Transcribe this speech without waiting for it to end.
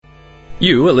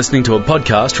You are listening to a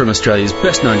podcast from Australia's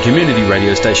best-known community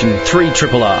radio station,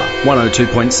 3RRR,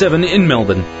 102.7 in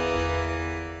Melbourne.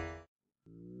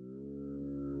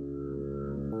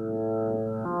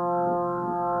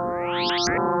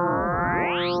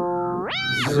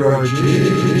 Zero G.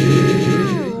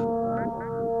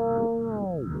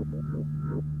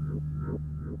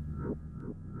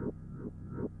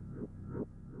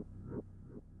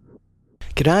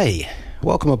 G'day.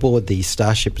 Welcome aboard the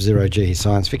Starship Zero G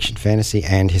science fiction, fantasy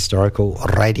and historical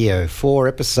radio for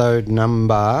episode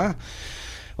number...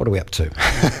 What are we up to?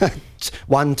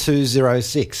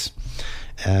 1206.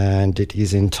 And it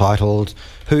is entitled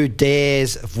Who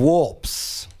Dares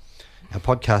Warps? Our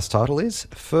podcast title is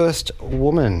First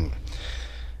Woman.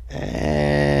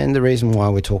 And the reason why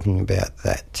we're talking about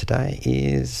that today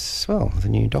is, well, the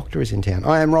new Doctor is in town.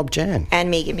 I am Rob Jan. And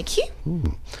Megan McHugh.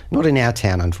 Not in our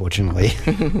town, unfortunately.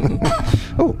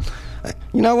 Oh,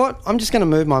 you know what? I'm just going to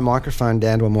move my microphone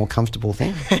down to a more comfortable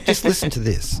thing. Just listen to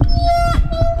this.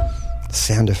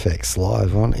 Sound effects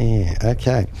live on air.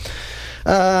 Okay.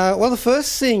 Well, the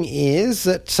first thing is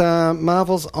that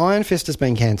Marvel's Iron Fist has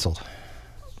been cancelled.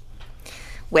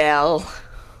 Well,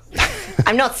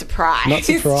 I'm not surprised. Not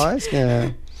surprised?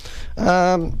 Yeah.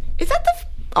 Is that the...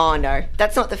 Oh, no.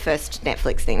 That's not the first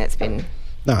Netflix thing that's been...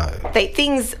 No.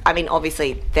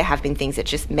 Obviously, there have been things that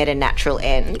just met a natural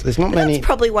end. There's not many... That's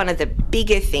probably one of the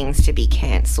bigger things to be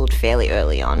cancelled fairly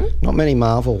early on. Not many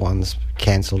Marvel ones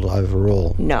cancelled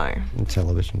overall. No. In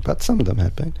television, but some of them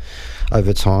have been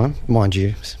over time. Mind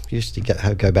you, used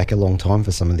to go back a long time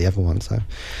for some of the other ones. So,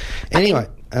 anyway...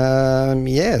 but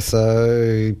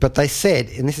they said,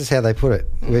 and this is how they put it,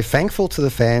 we're thankful to the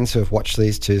fans who have watched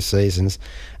these two seasons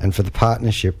and for the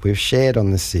partnership we've shared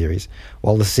on this series.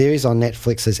 While the series on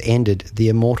Netflix has ended, the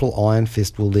immortal Iron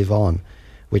Fist will live on,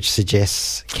 which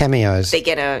suggests cameos. They're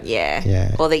going to,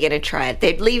 yeah. Or they're going to try it.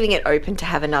 They're leaving it open to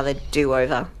have another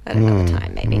do-over at another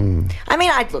time, maybe. I mean,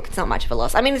 look, it's not much of a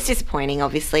loss. I mean, it's disappointing,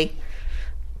 obviously,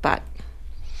 but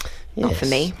not for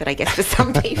me, but I guess for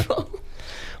some people.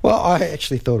 Well, I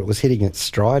actually thought it was hitting its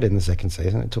stride in the second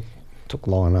season. It took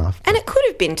long enough. And it could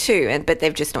have been too, but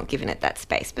they've just not given it that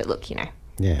space. But look,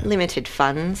 limited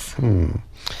funds.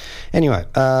 Anyway,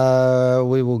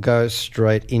 we will go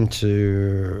straight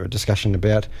into a discussion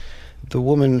about The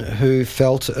Woman Who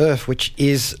Fell to Earth, which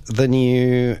is the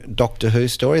new Doctor Who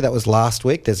story. That was last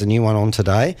week. There's a new one on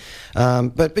today.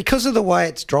 But because of the way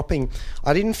it's dropping,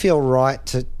 I didn't feel right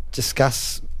to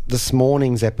discuss this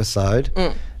morning's episode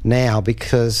now,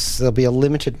 because there'll be a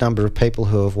limited number of people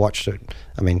who have watched it.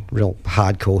 I mean, real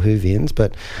hardcore Whovians,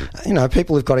 but,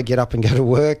 people who've got to get up and go to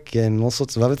work and all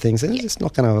sorts of other things, they're just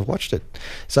not going to have watched it.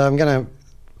 So I'm going to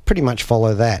pretty much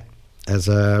follow that as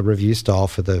a review style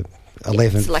for the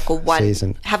 11th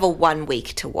season. Have a 1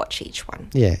 week to watch each one.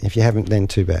 Yeah, if you haven't, then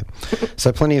too bad.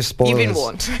 So plenty of spoilers. You've been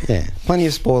warned. Yeah, plenty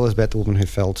of spoilers about The Woman Who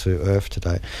Fell to Earth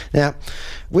today. Now,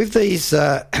 with these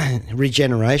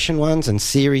regeneration ones and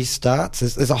series starts,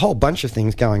 there's a whole bunch of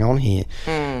things going on here.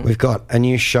 We've got a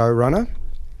new showrunner.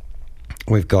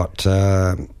 We've got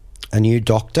a new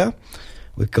Doctor.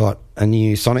 We've got a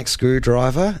new sonic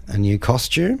screwdriver, a new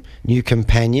costume, new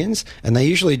companions, and they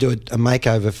usually do a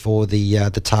makeover for the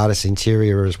TARDIS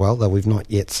interior as well, though we've not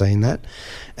yet seen that.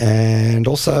 And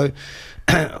also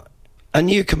a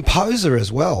new composer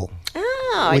as well.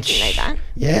 Oh, I didn't know that.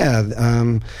 Yeah,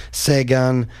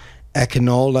 Sergun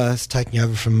Akinola is taking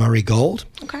over from Murray Gold.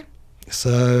 Okay.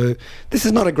 So this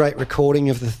is not a great recording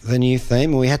of the new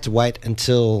theme. We had to wait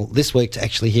until this week to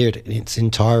actually hear it in its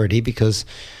entirety, because...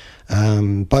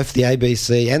 both the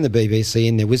ABC and the BBC,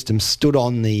 in their wisdom, stood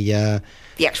on the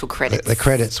actual credits. The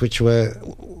credits, which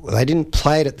they didn't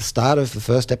play it at the start of the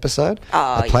first episode.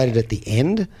 They played it at the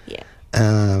end. Yeah.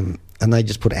 And they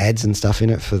just put ads and stuff in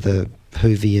it for the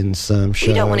Whovians show.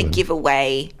 You don't want to give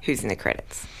away who's in the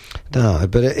credits. No,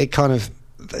 but it kind of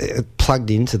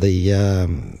plugged into the...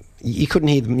 you couldn't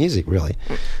hear the music, really.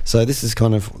 So this is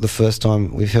kind of the first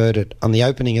time we've heard it on the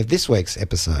opening of this week's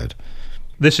episode.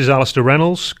 This is Alistair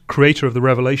Reynolds, creator of the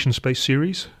Revelation Space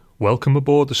series. Welcome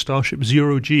aboard the Starship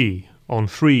Zero G on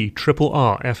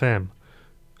 3RRR FM.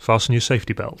 Fasten your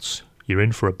safety belts. You're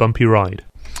in for a bumpy ride.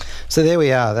 So there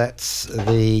we are. That's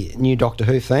the new Doctor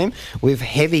Who theme with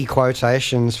heavy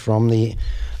quotations from the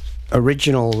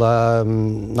original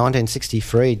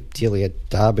 1963 Delia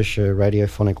Derbyshire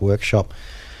Radiophonic Workshop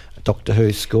Doctor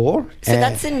Who score. So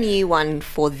that's a new one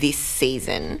for this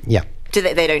season. Yeah.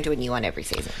 They don't do a new one every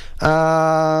season?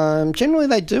 Generally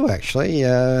they do, actually.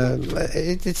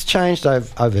 It's changed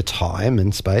over time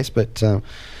and space, but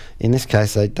in this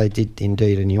case they did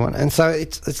indeed a new one. And so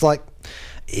it's like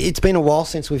it's been a while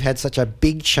since we've had such a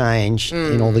big change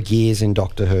in all the gears in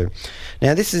Doctor Who.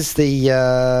 Now, this is the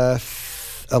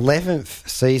 11th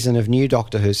season of new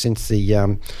Doctor Who since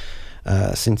the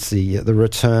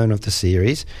return of the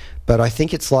series. But I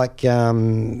think it's like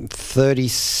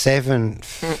 37th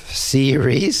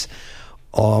series,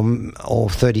 or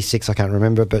 36, I can't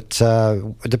remember. But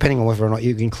depending on whether or not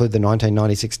you include the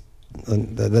 1996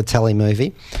 the telly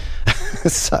movie.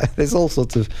 So there's all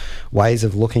sorts of ways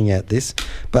of looking at this.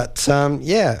 But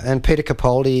and Peter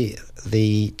Capaldi,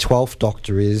 the 12th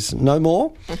Doctor, is no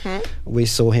more. We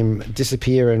saw him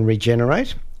disappear and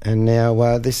regenerate. And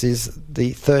now this is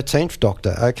the 13th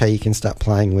Doctor. Okay, you can start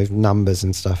playing with numbers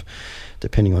and stuff,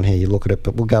 depending on how you look at it,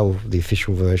 but we'll go with the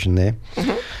official version there.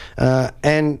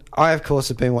 And I, of course,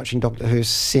 have been watching Doctor Who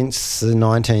since the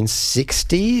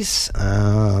 1960s,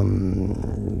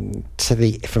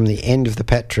 from the end of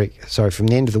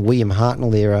the William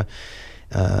Hartnell era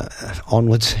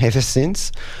onwards ever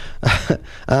since.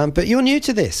 But you're new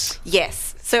to this.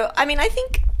 Yes. So, I mean, I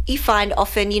think you find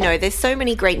often, there's so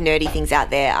many great nerdy things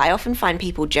out there. I often find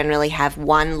people generally have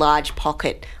one large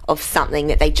pocket of something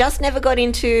that they just never got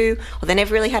into, or they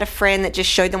never really had a friend that just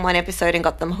showed them one episode and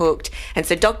got them hooked. And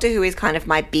so Doctor Who is kind of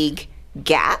my big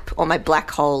gap, or my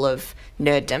black hole of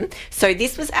nerddom. So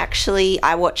this was actually,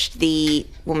 I watched The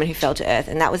Woman Who Fell to Earth,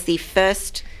 and that was the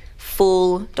first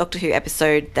full Doctor Who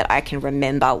episode that I can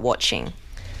remember watching.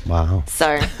 Wow.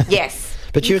 So, yes.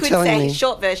 But you were telling me,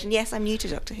 short version, yes, I'm new to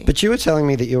Doctor Who. But you were telling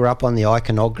me that you were up on the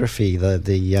iconography,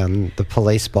 the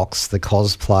police box, the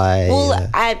cosplay. Well,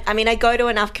 I mean, I go to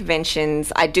enough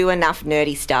conventions, I do enough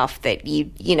nerdy stuff that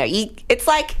it's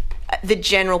like the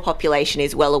general population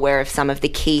is well aware of some of the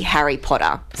key Harry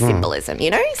Potter symbolism,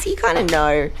 so you kind of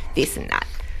know this and that.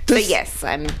 So yes,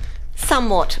 I'm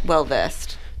somewhat well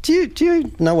versed. Do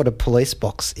you know what a police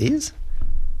box is?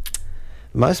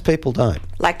 Most people don't.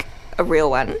 Like a real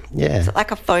one? Yeah. Is it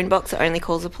like a phone box that only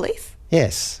calls the police?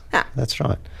 Yes, that's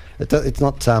right. It's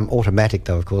not automatic,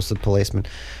 though, of course. The policeman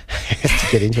has to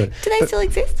get into it. Do they still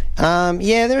exist?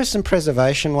 Yeah, there are some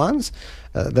preservation ones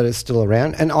that are still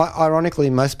around. And ironically,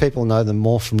 most people know them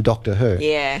more from Doctor Who.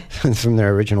 Yeah. From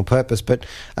their original purpose. But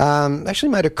actually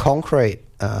made of concrete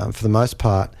for the most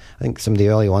part. I think some of the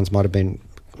early ones might have been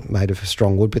made of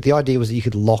strong wood. But the idea was that you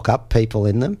could lock up people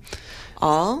in them.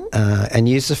 Oh. And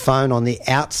use the phone on the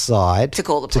outside to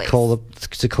call the police.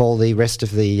 To call the rest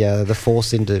of the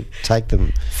force in to take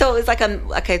them. So it was like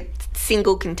a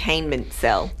single containment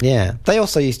cell. Yeah. They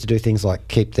also used to do things like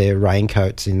keep their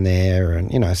raincoats in there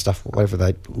and stuff,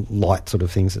 whatever light sort of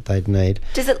things that they'd need.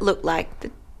 Does it look like the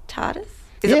TARDIS?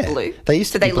 Is it blue? They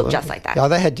used to. They look just like that. Oh,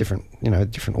 they had different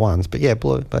ones, but yeah,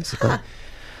 blue basically. Huh.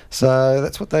 So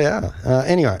that's what they are.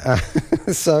 Anyway,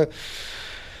 so.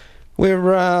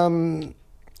 We're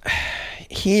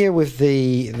here with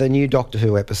the new Doctor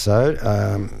Who episode.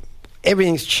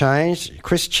 Everything's changed.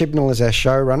 Chris Chibnall is our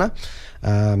showrunner,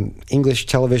 English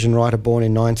television writer born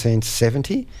in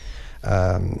 1970.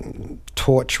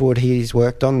 Torchwood he's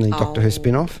worked on, the Doctor Who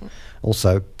spin-off.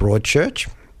 Also Broadchurch,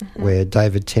 where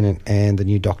David Tennant and the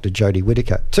new Doctor Jodie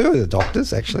Whittaker, two of the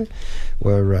Doctors actually,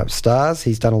 were stars.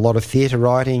 He's done a lot of theatre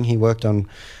writing. He worked on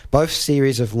both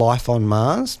series of Life on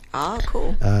Mars. Oh,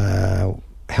 cool.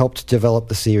 Helped develop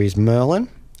the series Merlin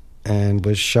and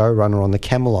was showrunner on the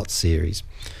Camelot series.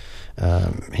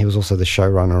 He was also the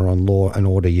showrunner on Law and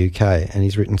Order UK, and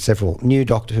he's written several new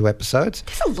Doctor Who episodes.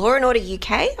 There's a Law and Order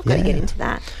UK? I've got to get into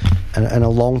that. And a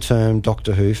long-term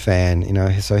Doctor Who fan,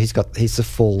 so he's the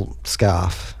full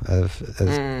scarf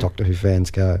as Doctor Who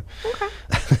fans go.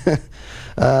 Okay.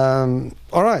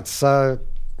 All right, so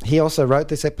he also wrote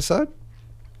this episode.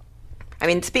 I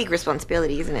mean, it's a big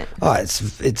responsibility, isn't it? Oh,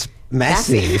 it's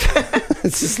massive.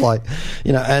 It's just like,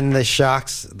 and the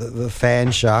sharks, the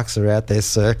fan sharks are out there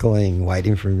circling,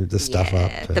 waiting for him to stuff up.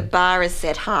 The bar is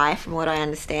set high, from what I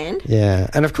understand.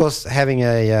 Yeah, and of course, having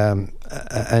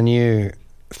a new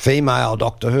female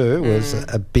Doctor Who was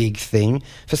a big thing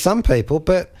for some people,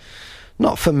 but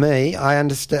not for me. I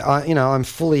understand. I'm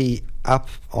fully up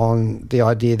on the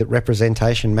idea that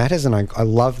representation matters, and I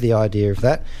love the idea of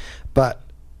that. But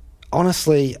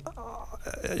honestly,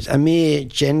 a mere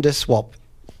gender swap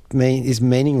is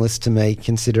meaningless to me,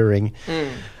 considering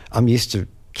I'm used to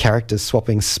characters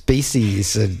swapping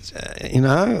species, and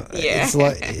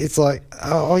it's like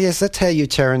oh yes, that's how you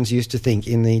Terrans used to think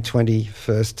in the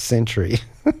 21st century.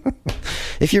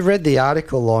 If you've read the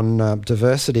article on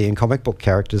diversity in comic book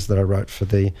characters that I wrote for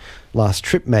the Last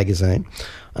Trip magazine,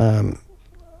 I'm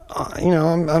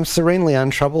serenely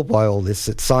untroubled by all this.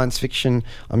 It's science fiction.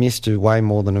 I'm used to way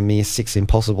more than a mere 6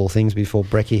 impossible things before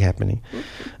Brekkie happening.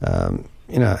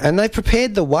 You know, and they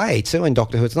prepared the way too in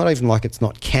Doctor Who. It's not even like it's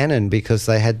not canon because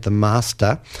they had the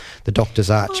Master, the Doctor's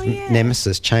arch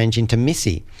nemesis, change into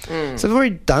Missy. So they've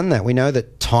already done that. We know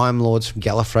that Time Lords from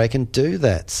Gallifrey can do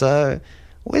that. So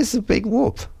where's the big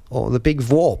whoop? Or the big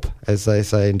warp, as they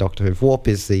say in Doctor Who. Warp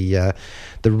is the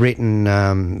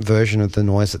written version of the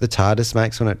noise that the TARDIS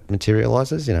makes when it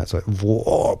materialises. You know, it's like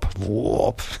warp,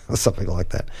 warp, or something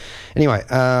like that. Anyway,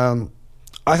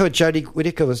 I thought Jodie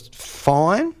Whittaker was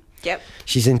fine. Yep.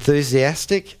 She's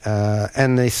enthusiastic,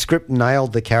 and the script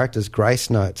nailed the characters' grace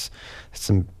notes.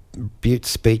 Some butte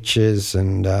speeches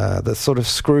and the sort of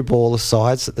screwball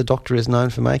asides that the Doctor is known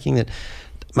for making that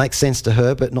makes sense to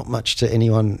her but not much to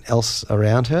anyone else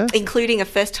around her. Including a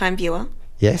first-time viewer.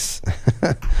 Yes.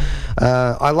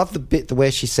 I love the bit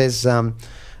where she says, and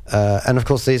of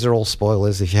course these are all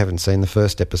spoilers if you haven't seen the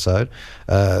first episode,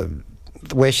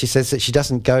 where she says that she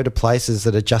doesn't go to places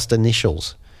that are just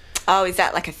initials. Oh, is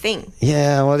that like a thing?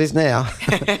 Yeah, well, it is now.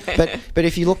 but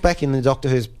if you look back in the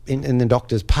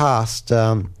Doctor's past,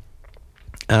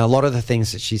 a lot of the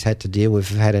things that she's had to deal with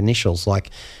have had initials, like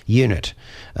UNIT,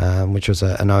 which was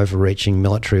an overreaching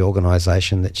military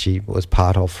organisation that she was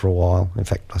part of for a while. In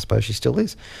fact, I suppose she still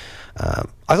is. I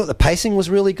thought the pacing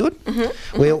was really good.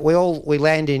 Mm-hmm. We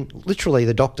land in, literally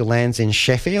the Doctor lands in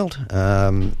Sheffield,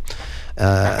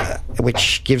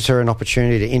 which gives her an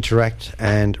opportunity to interact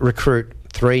and recruit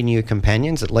 3 new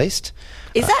companions at least.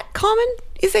 Is that common?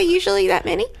 Is there usually that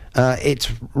many? It's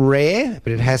rare,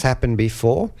 but it has happened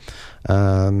before. You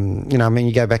know, I mean,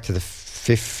 you go back to the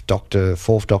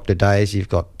 4th Doctor days, you've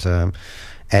got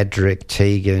Adric,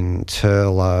 Tegan,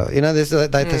 Turlough. You know, they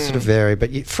sort of vary, but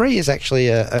 3 is actually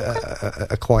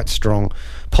a quite strong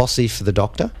posse for the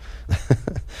Doctor.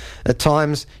 At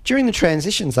times, during the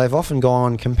transitions, they've often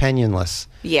gone companionless.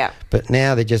 Yeah. But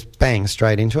now they're just bang,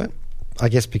 straight into it. I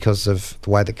guess because of the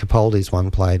way that Capaldi's one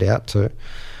played out too.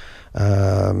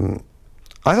 I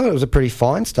thought it was a pretty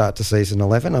fine start to season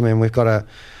 11. I mean, we've got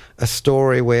a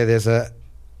story where there's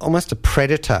almost a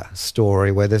Predator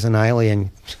story where there's an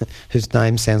alien whose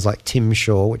name sounds like Tim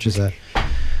Shaw, which is a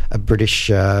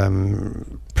British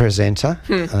presenter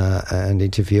and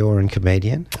interviewer and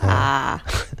comedian.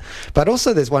 But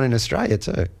also there's one in Australia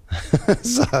too.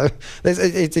 So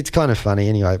it's kind of funny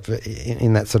anyway,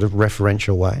 in that sort of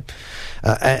referential way.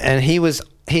 And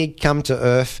he'd come to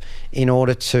Earth in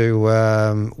order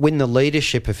to win the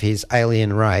leadership of his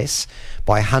alien race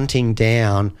by hunting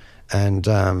down and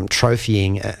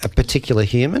trophying a particular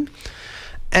human.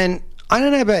 And I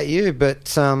don't know about you,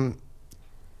 but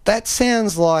that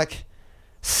sounds like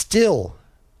still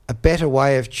a better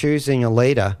way of choosing a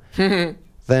leader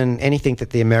than anything that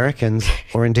the Americans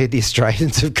or indeed the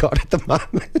Australians have got at the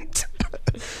moment.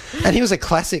 And he was a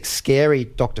classic scary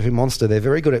Doctor Who monster. They're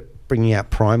very good at bringing out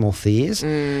primal fears.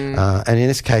 And in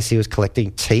this case, he was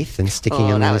collecting teeth and sticking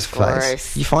them in his face.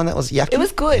 Gross. You find that was yucky? It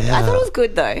was good. Yeah. I thought it was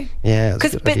good though. Yeah.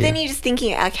 But then you're just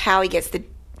thinking like how he gets the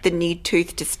new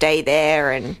tooth to stay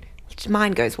there, and his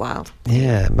mind goes wild.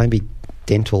 Yeah, maybe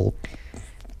dental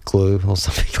glue or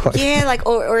something like that. Yeah, like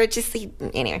or just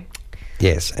anyway.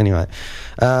 Yes. Anyway,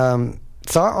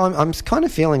 so I'm kind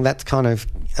of feeling that's kind of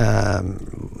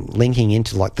linking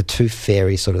into like the Tooth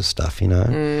Fairy sort of stuff, you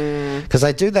know, because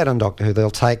they do that on Doctor Who. They'll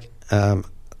take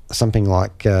something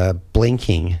like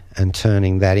blinking and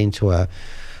turning that into a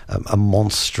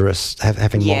monstrous,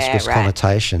 having monstrous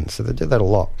connotations. So they do that a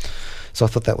lot. So I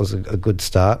thought that was a good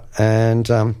start. And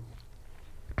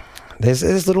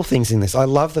there's little things in this. I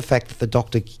love the fact that the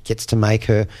Doctor gets to make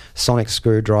her sonic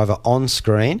screwdriver on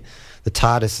screen. The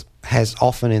TARDIS has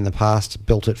often in the past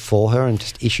built it for her and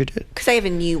just issued it. Because they have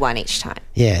a new one each time.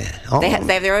 Yeah. They have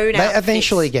their own outfits. They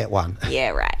eventually get one. Yeah,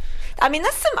 right. I mean,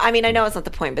 I know it's not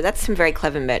the point, but that's some very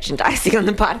clever merchandising on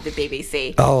the part of the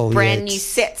BBC. Oh, Brand new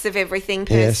sets of everything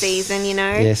per season, you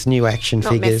know? Yes, new action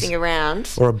figures. Not messing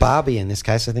around. Or a Barbie in this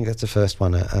case. I think that's the first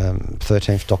one,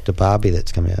 13th Doctor Barbie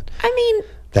that's come out. I mean...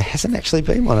 There hasn't actually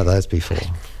been one of those before.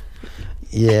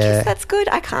 Yeah. I guess that's good.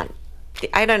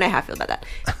 I don't know how I feel about that.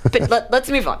 But let's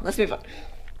move on.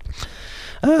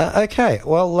 Okay.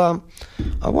 Well,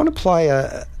 I want to play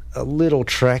a little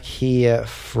track here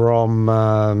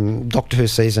from Doctor Who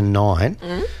Season 9,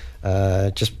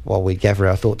 just while we gather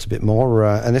our thoughts a bit more.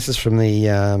 And this is from the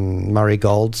Murray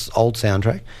Gold's old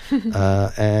soundtrack.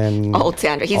 And old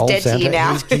soundtrack. He's dead to you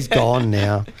now. He's gone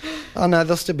now. Oh, no,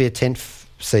 there'll still be a 10th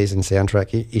season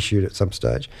soundtrack issued at some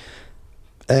stage.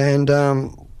 And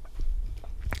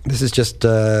this is just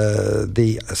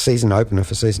the season opener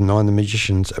for Season 9, The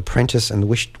Magician's Apprentice and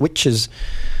the Witch's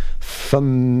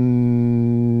Familiar.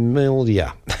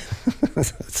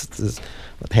 That's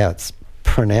how it's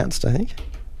pronounced, I think.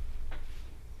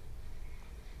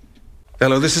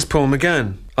 Hello, this is Paul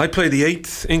McGann. I play the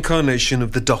 8th incarnation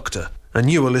of the Doctor, and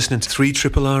you are listening to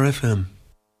 3RRR FM.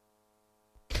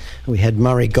 We had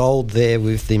Murray Gold there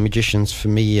with the Magician's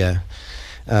Familiar,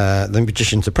 the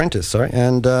Magician's Apprentice,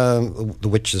 and the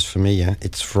Witch's Familiar.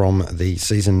 It's from the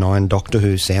Season 9 Doctor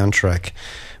Who soundtrack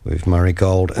with Murray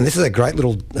Gold. And this is a great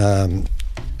little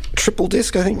triple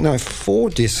disc,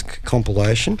 4-disc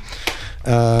compilation,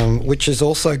 which has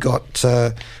also got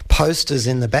posters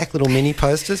in the back, little mini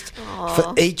posters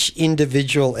for each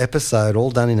individual episode,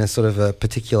 all done in a sort of a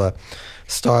particular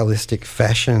stylistic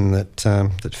fashion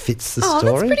that fits the story.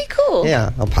 Oh, that's pretty cool.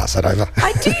 Yeah, I'll pass that over.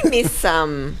 I do miss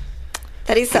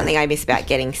that is something I miss about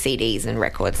getting CDs and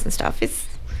records and stuff. It's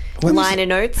liner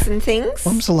notes and things.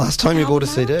 When was the last time you bought a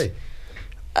CD?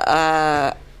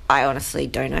 I honestly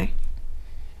don't know.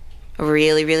 A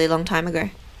really, really long time ago.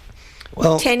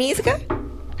 Well, 10 years ago?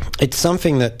 It's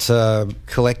something that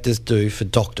collectors do for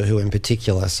Doctor Who in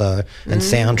particular, and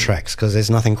soundtracks, because there's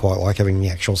nothing quite like having the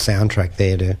actual soundtrack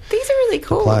there to These are really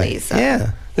cool, play. These.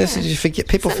 You forget,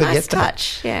 people it's a forget nice that.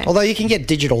 Touch, yeah. Although you can get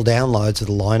digital downloads of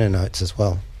the liner notes as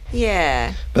well.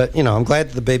 Yeah. But, I'm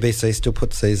glad that the BBC still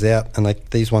puts these out, and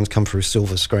these ones come through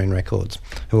Silver Screen Records,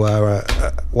 who are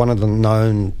one of the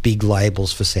known big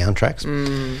labels for soundtracks.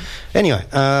 Anyway,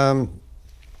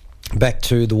 back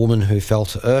to The Woman Who Fell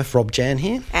to Earth. Rob Jan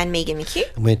here. And Megan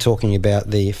McHugh. And we're talking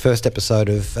about the first episode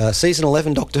of Season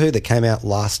 11 Doctor Who that came out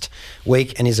last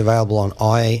week and is available on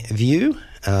iView.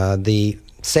 The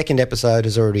second episode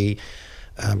has already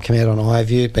come out on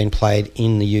iView, been played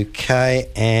in the UK,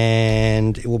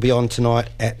 and it will be on tonight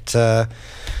at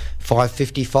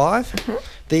 5:55.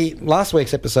 The last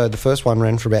week's episode, the first one,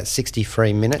 ran for about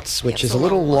 63 minutes, which is a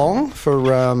little long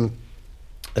for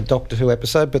a Doctor Who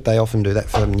episode, but they often do that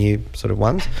for new sort of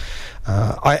ones.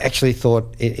 I actually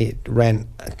thought it ran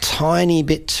a tiny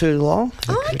bit too long.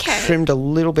 Okay. Trimmed a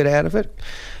little bit out of it.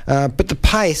 But the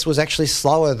pace was actually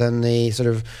slower than the sort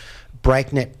of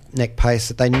breakneck pace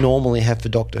that they normally have for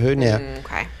Doctor Who. Now,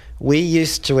 we're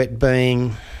used to it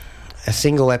being a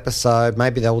single episode.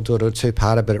 Maybe they'll do it a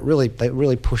two-parter, but they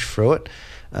really push through it.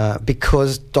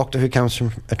 Because Doctor Who comes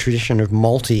from a tradition of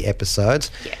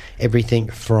multi-episodes, everything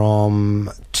from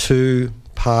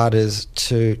 2-parters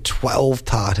to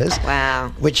 12-parters.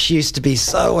 Wow. Which used to be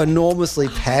so enormously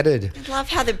padded. I love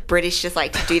how the British just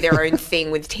like to do their own thing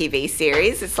with TV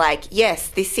series. It's like, yes,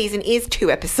 this season is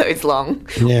 2 episodes long.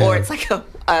 Yeah. Or it's like a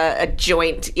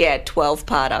joint,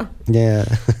 12-parter. Yeah.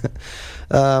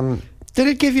 Did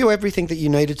it give you everything that you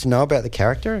needed to know about the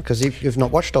character? Because you've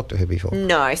not watched Doctor Who before.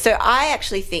 No. So I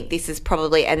actually think this is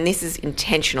probably, and this is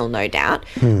intentional no doubt,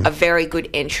 a very good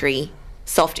entry,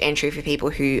 soft entry for people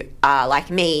who are like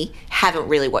me, haven't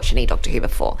really watched any Doctor Who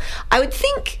before. I would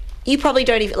think you probably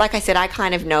don't even, like I said, I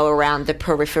kind of know around the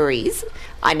peripheries.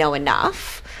 I know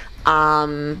enough. But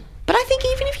I think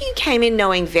even if you came in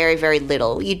knowing very, very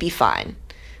little, you'd be fine.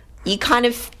 You kind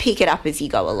of pick it up as you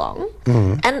go along.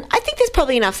 And I think there's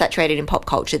probably enough saturated in pop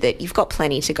culture that you've got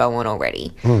plenty to go on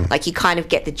already. Like, you kind of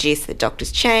get the gist that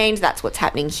Doctor's changed, that's what's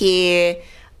happening here,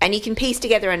 and you can piece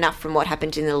together enough from what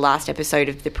happened in the last episode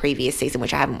of the previous season,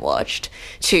 which I haven't watched,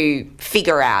 to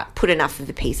figure out, put enough of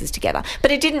the pieces together. But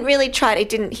it didn't really it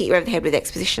didn't hit you over the head with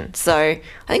exposition. So I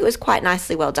think it was quite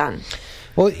nicely well done.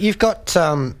 Well, you've got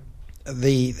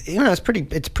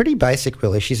it's pretty basic,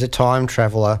 really. She's a time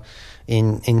traveller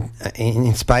in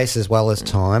space as well as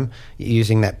time,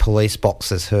 using that police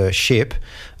box as her ship,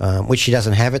 which she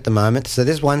doesn't have at the moment. So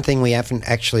there's one thing we haven't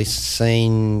actually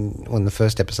seen on the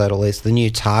first episode, at least, the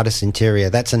new TARDIS interior.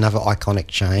 That's another iconic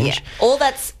change. Yeah. All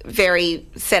that's very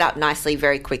set up nicely,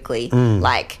 very quickly.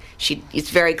 Like,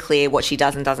 it's very clear what she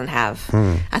does and doesn't have.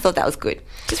 I thought that was good.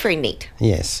 Just very neat.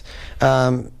 Yes.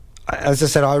 As I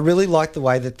said, I really like the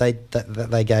way that they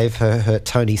gave her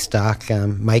Tony Stark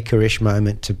maker-ish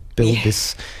moment to build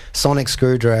this sonic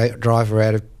screwdriver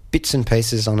out of bits and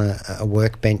pieces on a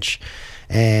workbench.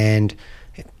 And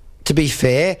to be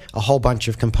fair, a whole bunch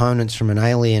of components from an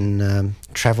alien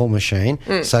travel machine.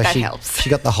 So that helps. She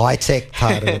got the high-tech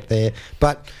part of it there.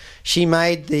 But she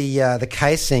made the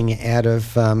casing out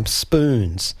of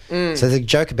spoons. So there's a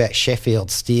joke about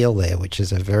Sheffield steel there, which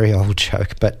is a very old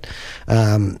joke, but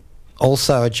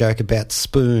also a joke about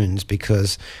spoons,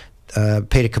 because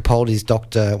Peter Capaldi's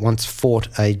Doctor once fought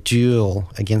a duel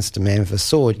against a man with a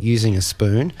sword using a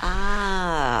spoon.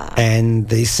 And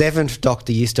the 7th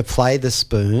Doctor used to play the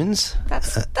spoons.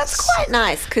 That's quite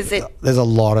nice, because there's a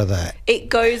lot of that. It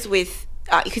goes with...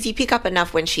 because you pick up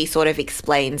enough when she sort of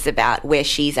explains about where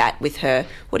she's at with her...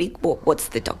 What's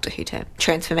the Doctor Who term?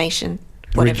 Transformation?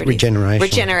 Whatever it is. Regeneration.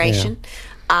 Regeneration.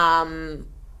 Yeah.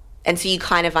 And so you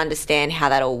kind of understand how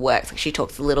that all works. Like she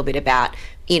talks a little bit about,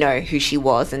 who she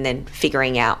was and then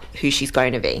figuring out who she's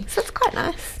going to be. So it's quite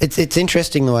nice. It's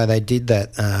interesting the way they did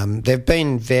that. There have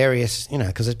been various,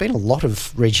 because there's been a lot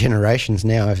of regenerations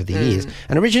now over the years.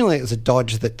 And originally it was a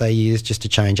dodge that they used just to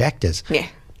change actors. Yeah.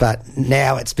 But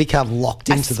now it's become locked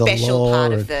into the law. A special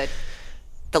part of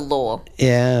the law.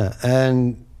 Yeah,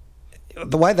 and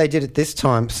the way they did it this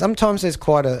time, sometimes there's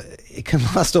it can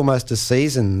last almost a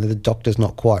season. The doctor's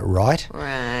not quite right.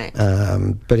 Right.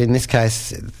 But in this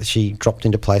case, she dropped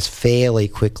into place fairly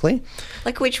quickly.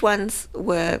 Like which ones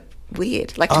were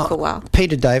weird? Like took a while?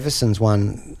 Peter Davison's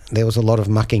one, there was a lot of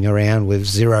mucking around with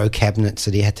zero cabinets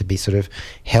that he had to be sort of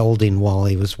held in while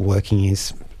he was working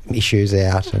his issues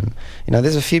out. And,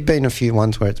 there's been a few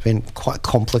ones where it's been quite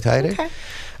complicated. Okay.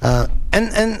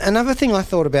 And another thing I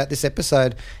thought about this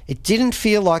episode, it didn't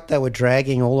feel like they were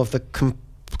dragging all of the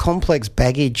complex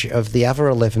baggage of the other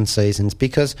 11 seasons,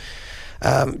 because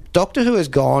Doctor Who has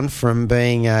gone from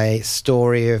being a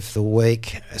story of the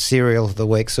week, a serial of the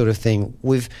week sort of thing,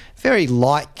 with very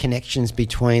light connections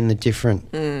between the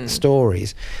different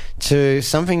stories, to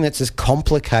something that's as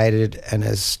complicated and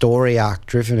as story arc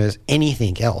driven as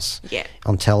anything else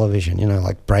on television,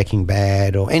 like Breaking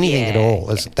Bad or anything at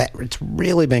all. It's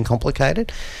really been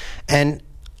complicated. And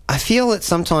I feel that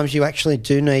sometimes you actually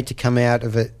do need to come out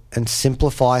of it and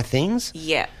simplify things.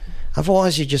 Yeah.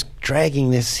 Otherwise, you're just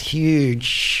dragging this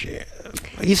huge...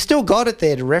 You've still got it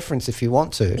there to reference if you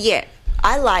want to. Yeah.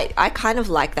 I kind of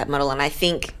like that model, and I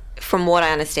think from what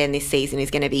I understand, this season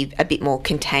is going to be a bit more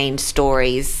contained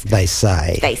stories. They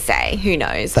say. Who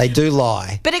knows? They do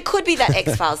lie. But it could be that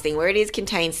X-Files thing where it is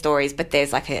contained stories, but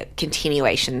there's like a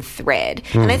continuation thread.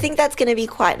 And I think that's going to be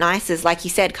quite nice as, like you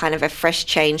said, kind of a fresh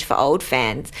change for old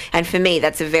fans. And for me,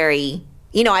 that's a very...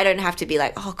 I don't have to be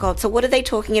like, oh, God, so what are they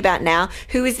talking about now?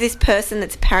 Who is this person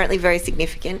that's apparently very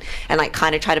significant? And, like,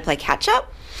 kind of try to play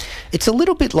catch-up. It's a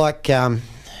little bit like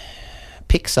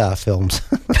Pixar films.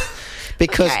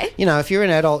 Because, if you're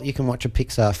an adult, you can watch a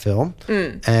Pixar film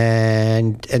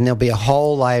and there'll be a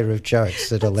whole layer of jokes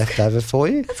that are left over for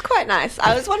you. That's quite nice.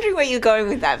 I was wondering where you're going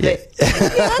with that, but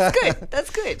that's good. That's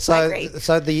good. So, I agree.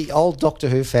 So the old Doctor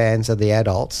Who fans are the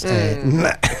adults. And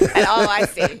I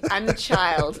see. I'm the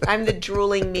child. I'm the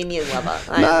drooling minion lover.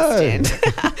 I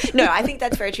understand. No, I think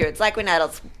that's very true. It's like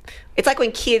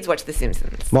when kids watch The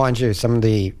Simpsons. Mind you, some of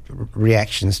the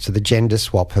reactions to the gender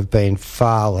swap have been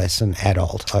far less than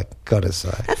adult, I got to say.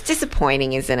 That's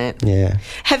disappointing, isn't it? Yeah.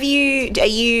 Are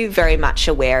you very much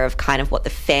aware of kind of what the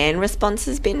fan response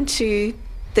has been to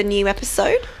the new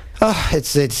episode? Oh,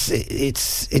 it's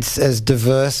as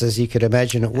diverse as you could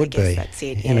imagine it would be. That's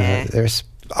it, yeah.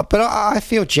 But I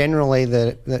feel generally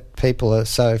that people are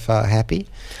so far happy.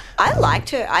 I liked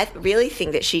her. I really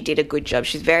think that she did a good job.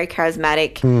 She's very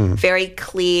charismatic, very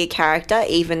clear character,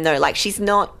 even though, like, she's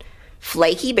not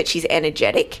flaky, but she's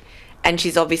energetic. And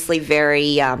she's obviously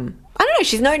very, I don't know,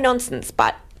 she's no nonsense,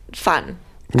 but fun.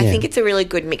 Yeah. I think it's a really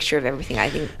good mixture of everything,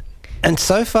 I think. And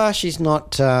so far she's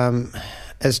not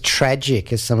as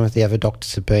tragic as some of the other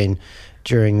Doctors have been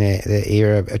during their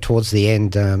era. Towards the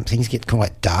end, things get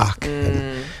quite dark.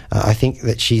 And I think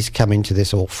that she's come into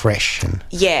this all fresh. And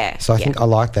so I think I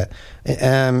like that.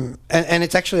 And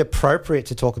it's actually appropriate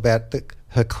to talk about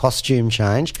her costume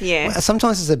change. Yeah.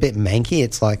 Sometimes it's a bit manky.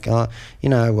 It's like,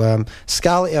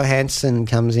 Scarlett Johansson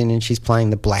comes in and she's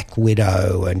playing the Black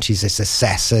Widow and she's this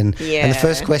assassin. Yeah. And the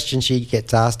first question she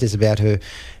gets asked is about her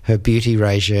beauty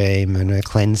regime and her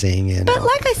cleansing. But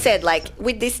like I said, like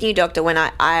with this new Doctor, when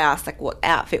I asked like what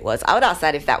outfit was, I would ask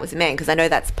that if that was a man, because I know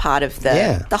that's part of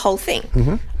the whole thing.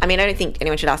 Mm-hmm. I mean, I don't think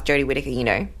anyone should ask Jodie Whittaker,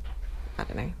 I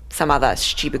don't know, some other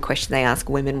stupid question they ask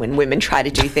women when women try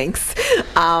to do things.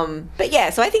 But yeah,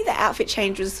 so I think the outfit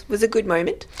change was a good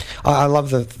moment. I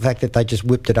love the fact that they just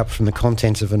whipped it up from the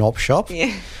contents of an op shop.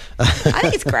 Yeah. I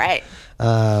think it's great.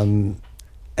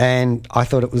 And I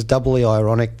thought it was doubly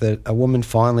ironic that a woman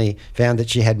finally found that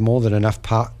she had more than enough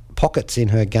pockets in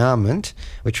her garment,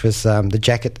 which was the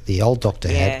jacket that the old Doctor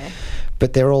had.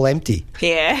 But they're all empty.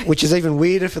 Yeah. Which is even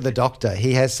weirder for the Doctor.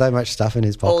 He has so much stuff in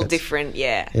his pockets. All different,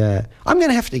 yeah. Yeah. I'm going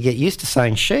to have to get used to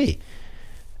saying she.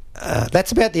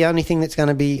 That's about the only thing that's going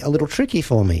to be a little tricky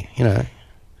for me, Yeah,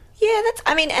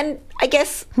 and I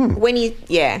guess when you,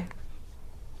 Yeah,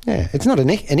 it's not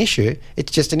an issue.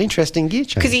 It's just an interesting gear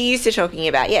change. Because you're used to talking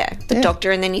about, the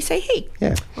Doctor, and then you say he.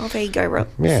 Yeah. Well, there you go, Rob.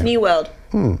 Yeah. It's New World.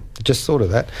 Just thought of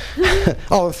that.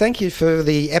 Oh, thank you for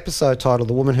the episode title,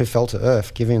 The Woman Who Fell to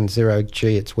Earth, giving Zero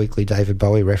G its weekly David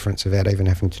Bowie reference without even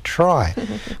having to try,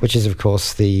 which is, of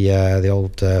course, the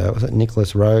old, was it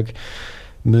Nicholas Roeg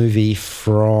movie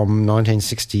from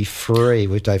 1963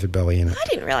 with David Bowie in it. I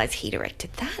didn't realise he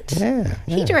directed that. Yeah.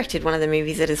 He directed one of the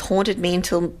movies that has haunted me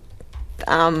until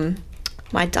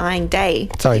my dying day.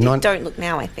 Sorry, Don't Look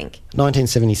Now, I think.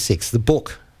 1976. The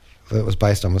book that it was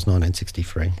based on was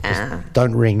 1963.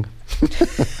 Don't ring.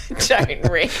 Don't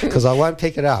ring. Because I won't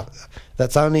pick it up.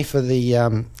 That's only for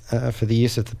the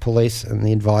use of the police and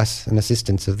the advice and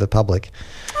assistance of the public.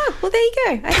 Oh, well, there you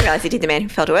go. I didn't realise he did The Man Who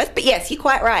Fell to Earth. But yes, you're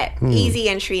quite right. Easy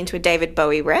entry into a David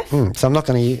Bowie ref. So I'm not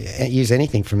going to use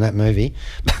anything from that movie.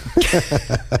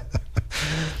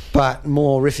 But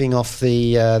more riffing off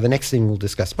the next thing we'll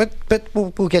discuss. But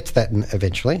we'll get to that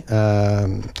eventually.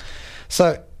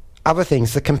 So other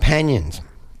things, the companions.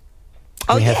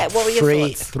 Oh, yeah. What were your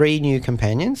thoughts? Three new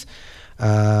companions.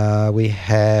 We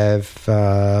have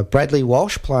Bradley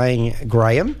Walsh playing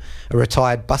Graham, a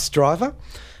retired bus driver.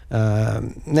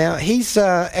 Now, he's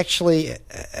actually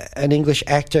an English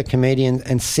actor, comedian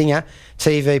and singer,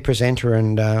 TV presenter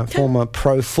and former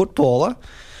pro footballer.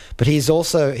 But he was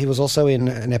also in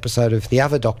an episode of the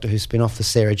other Doctor Who spin-off, The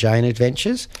Sarah Jane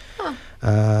Adventures.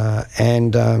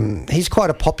 And he's quite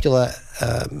a popular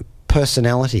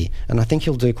personality, and I think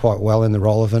he'll do quite well in the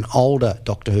role of an older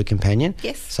Doctor Who companion.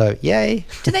 Yes. So, yay.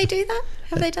 Do they do that?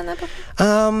 Have they done that before?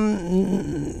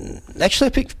 Actually,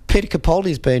 I think Peter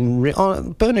Capaldi's been...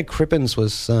 Bernard Cribbins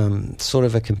was sort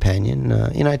of a companion.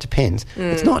 It depends.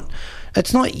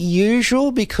 It's not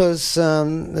usual because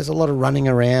there's a lot of running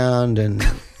around and...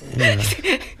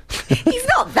 He's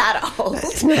not that old.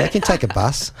 He can take a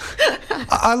bus.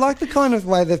 I like the kind of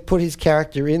way they've put his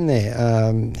character in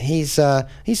there. He's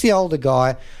the older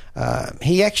guy.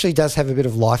 He actually does have a bit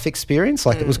of life experience.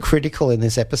 Like it was critical in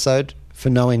this episode for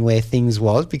knowing where things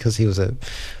was because he was a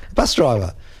bus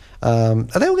driver. Are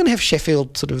they all going to have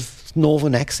Sheffield sort of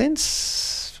northern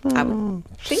accents? I would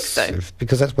think so.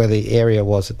 Because that's where the area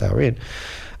was that they were in.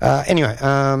 Anyway,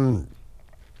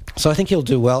 so I think he'll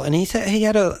do well. And his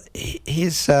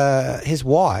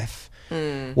wife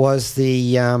was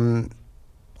the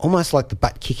almost like the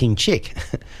butt-kicking chick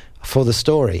for the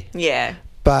story. Yeah.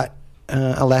 But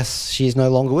alas, she is no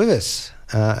longer with us.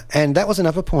 And that was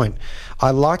another point.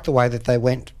 I liked the way that they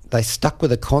stuck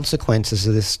with the consequences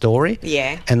of this story.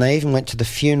 Yeah. And they even went to the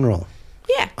funeral.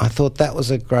 Yeah. I thought that was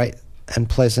a great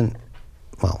and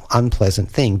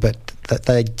unpleasant thing, but that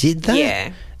they did that.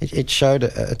 Yeah. It showed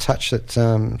a touch that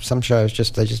some shows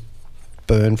just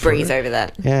burn through. Breeze over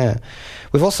that. Yeah.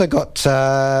 We've also got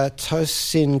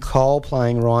Tosin Cole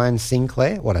playing Ryan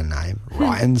Sinclair. What a name.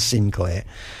 Ryan Sinclair.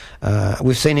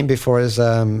 We've seen him before as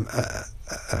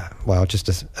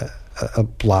just a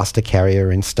blaster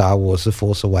carrier in Star Wars The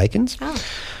Force Awakens. Oh.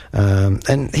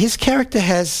 And his character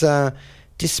has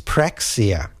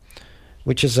dyspraxia,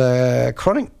 which is a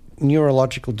chronic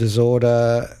neurological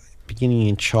disorder beginning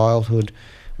in childhood,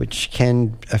 which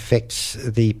can affect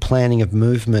the planning of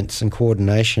movements and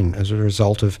coordination as a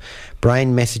result of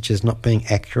brain messages not being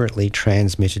accurately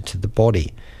transmitted to the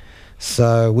body.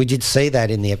 So we did see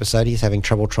that in the episode. He's having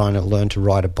trouble trying to learn to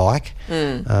ride a bike.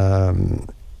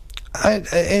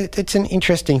 It's an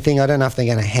interesting thing. I don't know if they're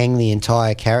going to hang the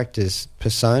entire character's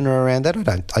persona around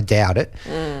that. I doubt it.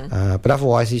 But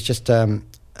otherwise, he's just a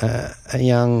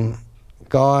young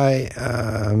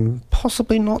guy,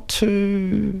 possibly not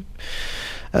too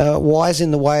wise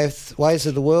in the ways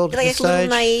of the world. Like at this a little stage.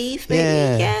 naive,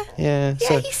 maybe. Yeah. Yeah,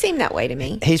 So he seemed that way to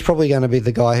me. he's probably going to be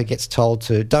the guy who gets told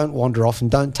to don't wander off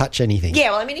and don't touch anything.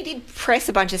 Yeah, well, I mean, he did press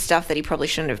a bunch of stuff that he probably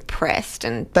shouldn't have pressed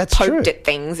and That's poked true. at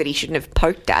things that he shouldn't have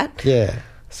poked at. Yeah.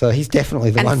 So he's definitely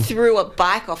the And one. threw a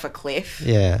bike off a cliff.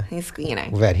 Yeah. He's,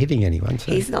 Without hitting anyone,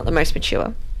 too. he's not the most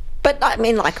mature. But, I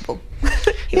mean, likeable.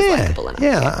 He was likeable enough.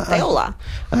 Yeah. They all are.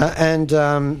 And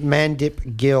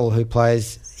Mandip Gill, who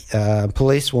plays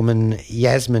policewoman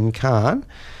Yasmin Khan,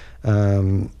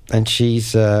 and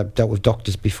she's dealt with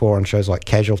doctors before on shows like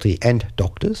Casualty and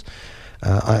Doctors.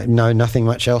 I know nothing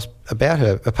much else about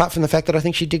her, apart from the fact that I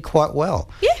think she did quite well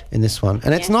in this one.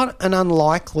 And it's not an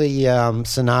unlikely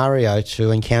scenario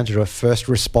to encounter a first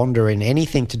responder in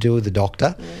anything to do with the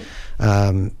Doctor.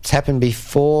 It's happened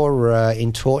before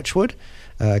in Torchwood,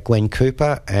 Gwen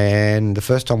Cooper, and the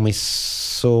first time we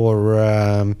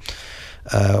saw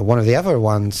one of the other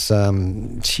ones,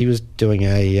 she was doing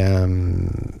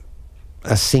a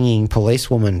singing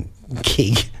policewoman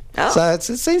gig. Oh. So it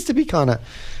seems to be kind of,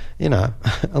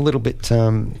 a little bit...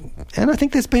 and I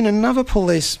think there's been another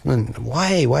policeman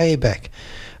way, way back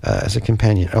as a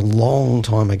companion, a long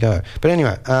time ago. But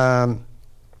anyway...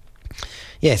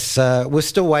 Yes, we're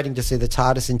still waiting to see the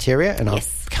TARDIS interior, and I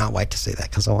can't wait to see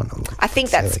that because I want to. I think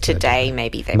that's today.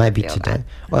 Maybe they maybe reveal today. that.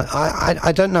 Well,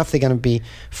 I don't know if they're going to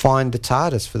find the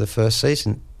TARDIS for the first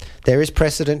season. There is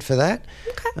precedent for that.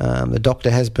 Okay. The Doctor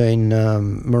has been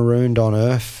marooned on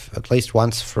Earth at least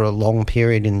once for a long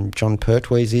period in John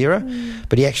Pertwee's era,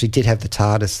 but he actually did have the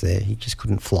TARDIS there. He just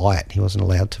couldn't fly it. He wasn't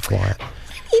allowed to fly it.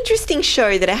 Interesting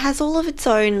show that it has all of its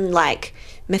own, like,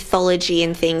 mythology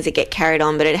and things that get carried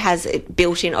on, but it has a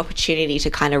built-in opportunity to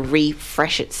kind of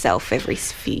refresh itself every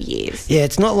few years. Yeah,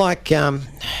 it's not like...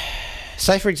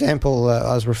 say, for example,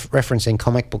 I was referencing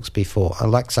comic books before. I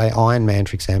like, say, Iron Man,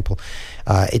 for example.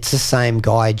 It's the same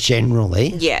guy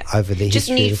generally over the history. Just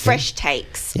need fresh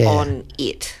takes on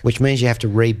it. Which means you have to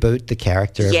reboot the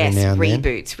character every now and then. Yes,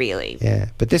 reboots, really. Yeah,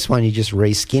 but this one you just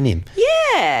reskin him.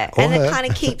 Yeah, and it kind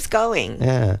of keeps going.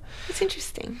 Yeah. It's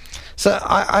interesting. So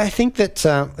I think that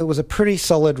it was a pretty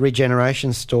solid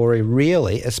regeneration story,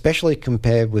 really, especially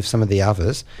compared with some of the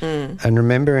others. And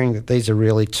remembering that these are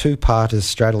really two-parters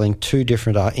straddling two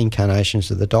different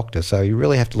incarnations of the Doctor, so you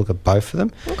really have to look at both of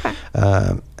them. Okay.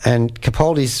 And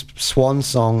Capaldi's swan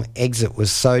song exit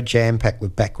was so jam-packed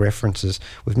with back references,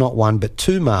 with not one but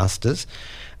two masters,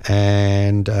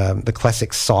 and the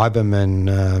classic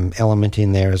Cyberman element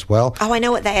in there as well. Oh, I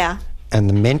know what they are. And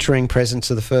the mentoring presence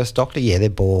of the first Doctor, they're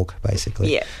Borg,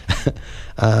 basically. Yeah.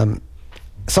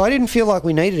 So I didn't feel like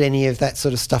we needed any of that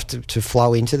sort of stuff to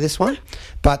flow into this one.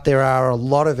 But there are a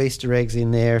lot of Easter eggs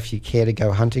in there if you care to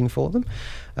go hunting for them.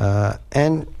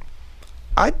 And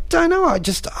I don't know,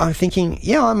 I'm thinking,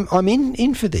 I'm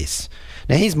in for this.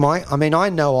 Now, I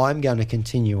know I'm going to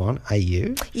continue on. Are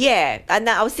you? Yeah, and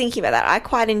I was thinking about that. I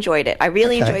quite enjoyed it. I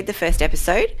really enjoyed the first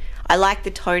episode. I like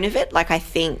the tone of it. Like, I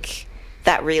think...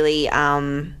 that really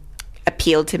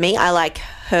appealed to me. I like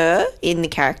her in the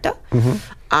character.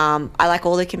 I like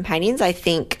all the companions. I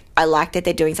think I like that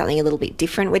they're doing something a little bit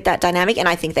different with that dynamic, and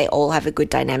I think they all have a good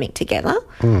dynamic together.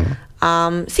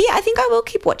 I think I will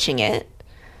keep watching it.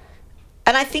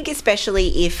 And I think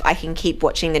especially if I can keep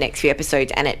watching the next few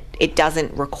episodes and it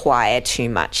doesn't require too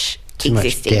much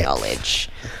existing knowledge.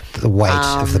 The weight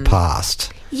of the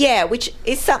past. Yeah, which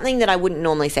is something that I wouldn't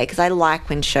normally say because I like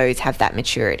when shows have that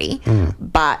maturity.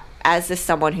 But as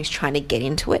someone who's trying to get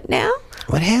into it now...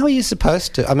 Well, how are you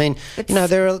supposed to? I mean,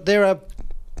 there are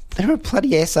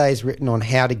bloody essays written on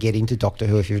how to get into Doctor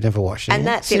Who if you've never watched it. And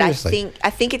that's Seriously. I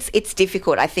think it's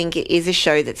difficult. I think it is a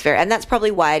show that's very... And that's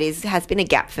probably why has been a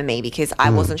gap for me because I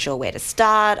wasn't sure where to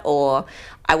start or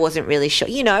I wasn't really sure,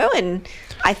 and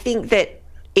I think that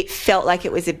it felt like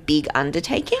it was a big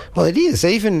undertaking. Well, it is.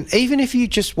 Even if you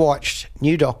just watched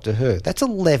New Doctor Who, that's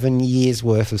 11 years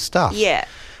worth of stuff. Yeah.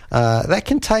 That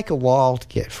can take a while to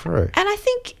get through. And I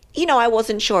think, I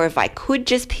wasn't sure if I could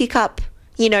just pick up,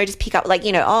 I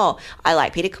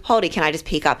like Peter Capaldi, can I just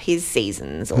pick up his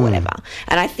seasons or whatever?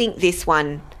 And I think this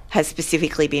one has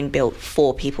specifically been built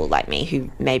for people like me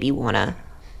who maybe want to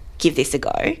give this a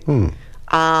go.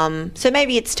 So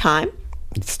maybe it's time.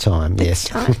 It's time, yes. It's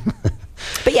time.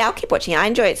 But yeah, I'll keep watching it. I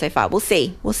enjoy it so far. We'll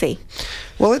see.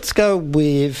 Well, let's go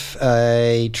with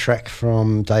a track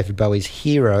from David Bowie's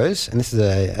Heroes, and this is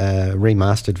a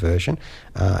remastered version.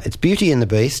 It's Beauty and the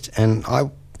Beast, and I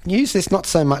use this not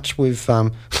so much with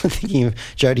thinking of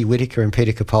Jodie Whittaker and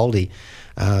Peter Capaldi.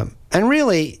 And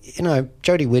really,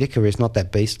 Jodie Whittaker is not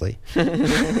that beastly. Peter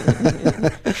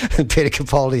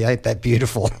Capaldi ain't that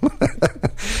beautiful.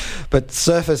 But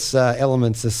surface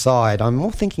elements aside, I'm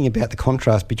more thinking about the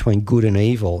contrast between good and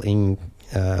evil in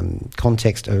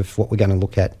context of what we're going to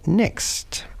look at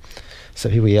next. So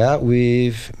here we are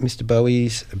with Mr.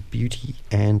 Bowie's Beauty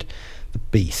and the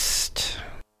Beast.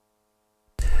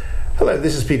 Hello,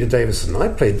 this is Peter Davison. I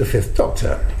played the Fifth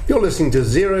Doctor. You're listening to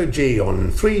Zero G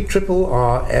on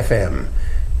 3RRR FM.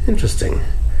 Interesting.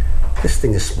 This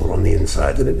thing is smaller on the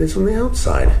inside than it is on the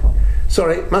outside.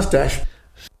 Sorry, mustache.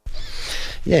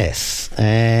 Yes,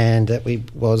 and that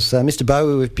was Mr.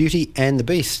 Bowie with Beauty and the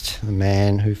Beast, the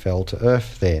man who fell to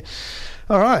earth there.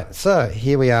 All right, so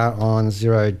here we are on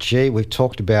Zero G. We've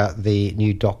talked about the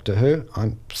new Doctor Who.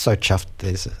 I'm so chuffed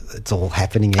it's all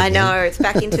happening again. I know, it's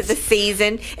back into the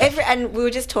season. And we were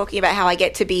just talking about how I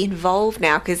get to be involved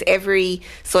now because every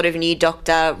sort of new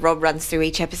Doctor, Rob runs through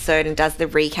each episode and does the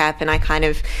recap and I kind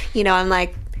of, I'm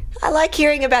like, I like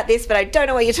hearing about this, but I don't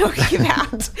know what you're talking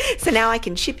about. So now I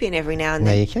can chip in every now and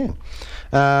then. There you can.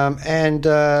 And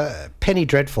Penny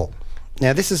Dreadful.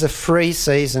 Now, this is a free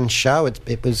season show.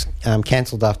 It was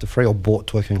cancelled after 3 or brought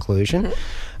to a conclusion,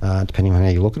 depending on how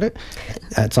you look at it.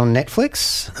 It's on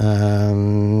Netflix,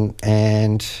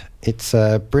 and it's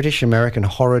a British-American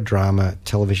horror drama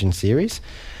television series.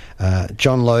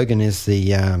 John Logan is the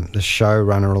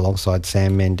showrunner alongside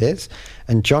Sam Mendes,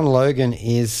 and John Logan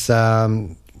is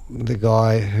the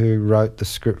guy who wrote the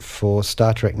script for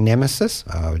Star Trek Nemesis.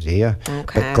 Oh, dear.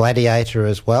 Okay. But Gladiator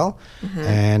as well,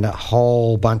 and a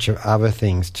whole bunch of other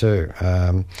things too.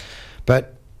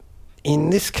 But in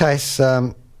this case,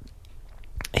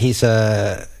 he's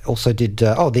also did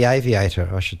The Aviator,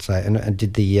 I should say, and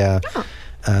did the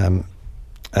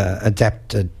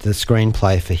adapted the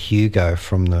screenplay for Hugo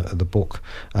from the book.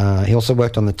 He also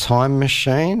worked on The Time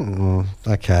Machine.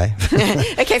 Okay.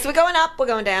 Okay, so we're going up, we're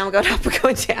going down, we're going up, we're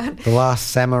going down. The Last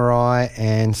Samurai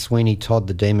and Sweeney Todd,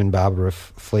 The Demon Barber of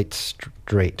Fleet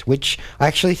Street, which I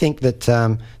actually think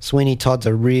that Sweeney Todd's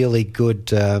a really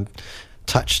good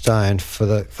touchstone for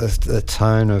the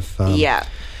tone of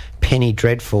Penny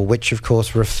Dreadful, which of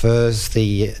course refers to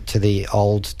the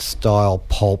old style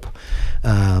pulp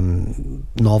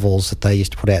novels that they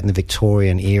used to put out in the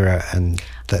Victorian era, and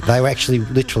that they were actually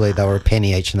literally they were a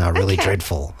penny each, and they were really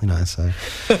dreadful, so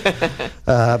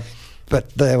but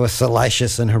there were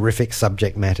salacious and horrific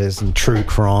subject matters and true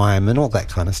crime and all that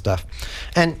kind of stuff.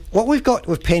 And what we've got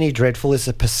with Penny Dreadful is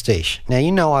a pastiche.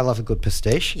 Now, I love a good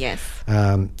pastiche. Yes.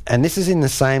 And this is in the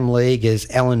same league as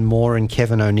Alan Moore and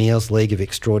Kevin O'Neill's League of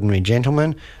Extraordinary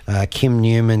Gentlemen, Kim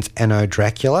Newman's Anno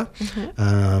Dracula,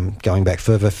 going back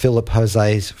further, Philip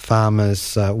Jose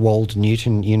Farmer's Wald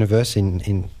Newton universe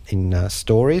in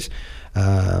stories,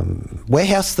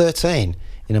 Warehouse 13,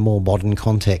 in a more modern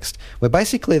context, where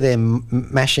basically they're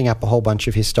mashing up a whole bunch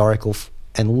of historical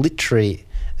and literary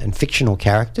and fictional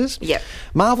characters. Yep.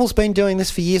 Marvel's been doing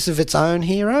this for years of its own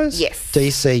heroes. Yes.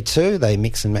 DC too, they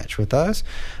mix and match with those.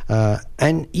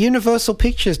 And Universal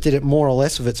Pictures did it more or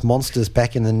less with its monsters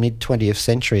back in the mid-20th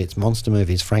century, its monster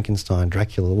movies, Frankenstein,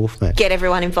 Dracula, Wolfman. Get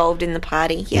everyone involved in the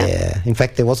party. Yeah. In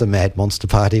fact, there was a mad monster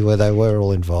party where they were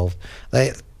all involved.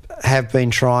 They have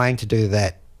been trying to do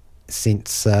that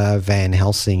since Van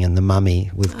Helsing and The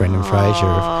Mummy with Brendan Fraser.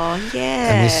 Oh,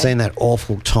 yeah. And we've seen that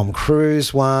awful Tom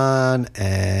Cruise one,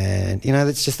 and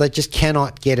it's just they just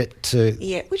cannot get it to.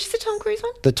 Yeah, which is the Tom Cruise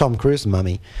one? The Tom Cruise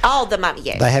Mummy. Oh, the Mummy.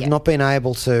 Yeah, they have not been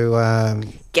able to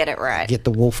get it right. Get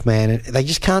the Wolfman. They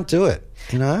just can't do it.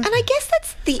 And I guess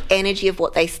that's the energy of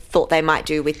what they thought they might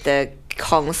do with the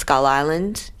Kong Skull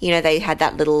Island. They had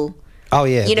that little. Oh,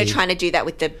 yeah. Trying to do that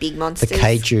with the big monsters. The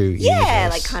Kaiju Yeah,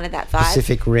 universe. like kind of that vibe.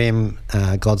 Pacific Rim,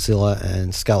 Godzilla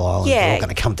and Skull Island are all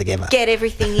going to come together. Get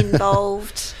everything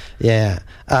involved. Yeah.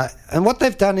 And what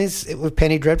they've done with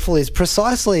Penny Dreadful is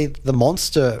precisely the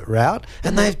monster route,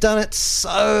 and they've done it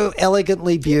so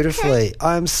elegantly, beautifully. Okay.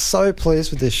 I'm so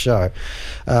pleased with this show.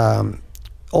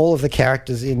 All of the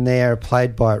characters in there are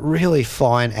played by really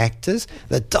fine actors.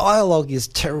 The dialogue is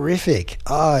terrific.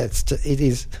 It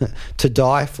is to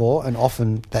die for, and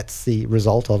often that's the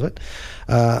result of it.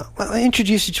 I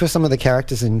introduce you to some of the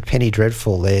characters in Penny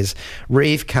Dreadful. There's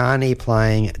Reeve Carney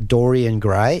playing Dorian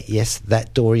Gray. Yes,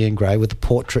 that Dorian Gray with the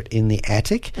portrait in the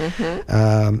attic.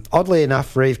 Oddly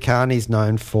enough, Reeve Carney's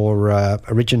known for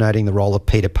originating the role of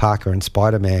Peter Parker and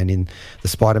Spider-Man in the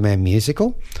Spider-Man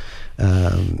musical.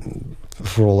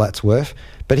 For all that's worth.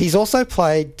 But he's also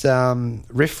played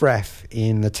Riff Raff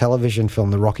in the television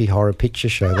film The Rocky Horror Picture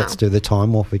Show. Let's do the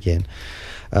Time Warp again.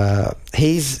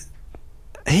 He's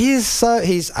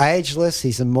ageless,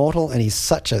 he's immortal, and he's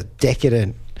such a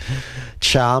decadent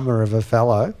charmer of a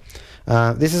fellow.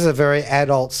 This is a very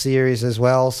adult series as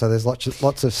well, so there's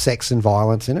lots of sex and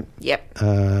violence in it. Yep.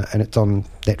 And it's on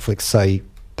Netflix, so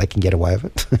they can get away with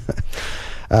it.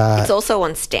 It's also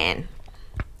on Stan.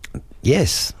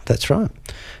 Yes, that's right.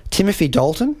 Timothy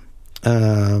Dalton,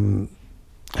 who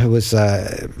was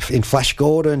in Flash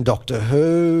Gordon, Doctor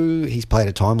Who. He's played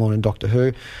a Time Lord in Doctor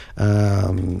Who.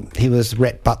 He was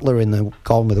Rhett Butler in the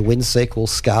Gone with the Wind sequel,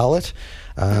 Scarlet.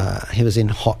 He was in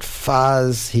Hot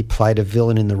Fuzz. He played a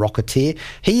villain in The Rocketeer.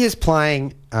 He is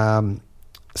playing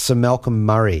Sir Malcolm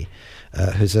Murray,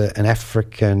 who's an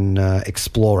African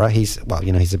explorer. He's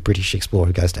a British explorer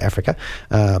who goes to Africa.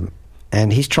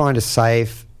 And he's trying to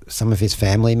save some of his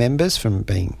family members from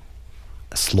being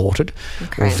slaughtered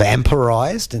or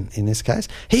vampirized in this case.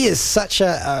 He is such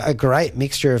a great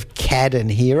mixture of cad and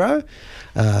hero.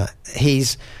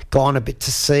 He's gone a bit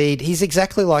to seed. He's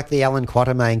exactly like the Alan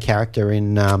Quatermain character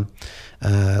in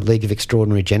League of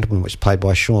Extraordinary Gentlemen, which is played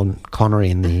by Sean Connery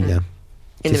in the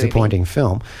disappointing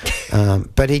film.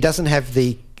 But he doesn't have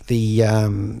the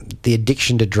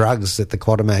addiction to drugs that the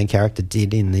Quatermain character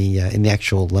did in the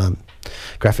actual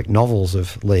graphic novels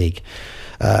of League.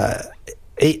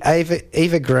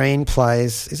 Eva Green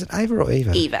plays... Is it Ava or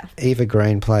Eva? Eva. Eva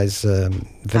Green plays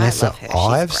Vanessa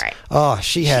Ives. She's great. Oh,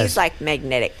 she's like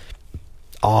magnetic.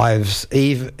 Ives.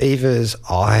 Eva's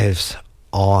Ives'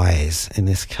 eyes in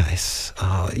this case.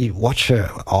 Oh, you watch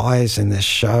her eyes in this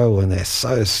show and they're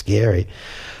so scary.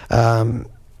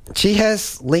 She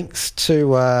has links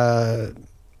to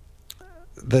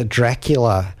the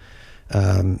Dracula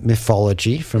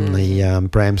mythology from the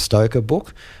Bram Stoker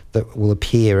book that will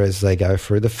appear as they go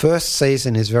through. The first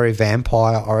season is very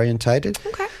vampire orientated.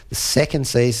 Okay. The second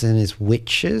season is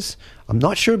witches. I'm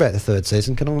not sure about the third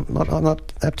season. I'm not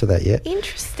up to that yet.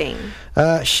 Interesting.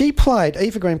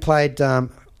 Eva Green played,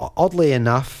 oddly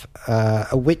enough,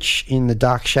 a witch in the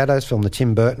Dark Shadows film, the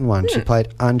Tim Burton one. She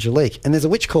played Angelique. And there's a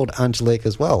witch called Angelique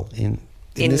as well in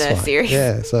this the one. series.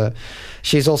 Yeah, so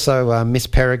she's also Miss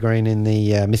Peregrine in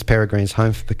the Miss Peregrine's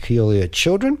Home for Peculiar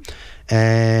Children.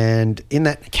 And in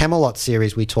that Camelot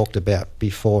series we talked about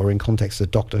before in context of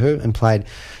Doctor Who, and played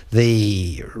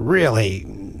the really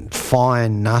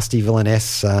fine, nasty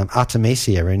villainess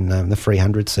Artemisia in the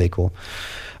 300 sequel.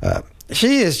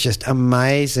 She is just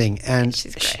amazing, and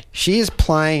she's great. She is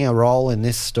playing a role in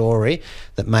this story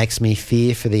that makes me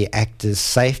fear for the actor's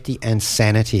safety and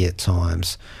sanity at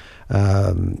times.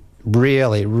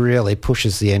 Really, really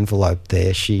pushes the envelope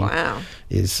there. She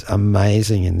is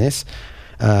amazing in this.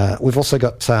 We've also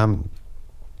got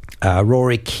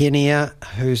Rory Kinnear,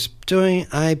 who's doing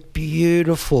a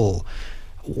beautiful,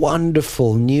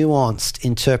 wonderful, nuanced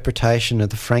interpretation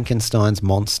of the Frankenstein's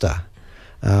monster.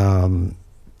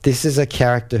 This is a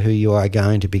character who you are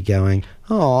going to be going,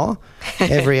 oh,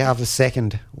 every other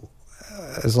second,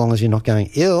 as long as you're not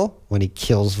going ill when he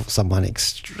kills someone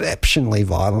exceptionally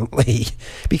violently,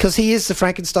 because he is the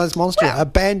Frankenstein's monster,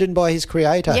 abandoned by his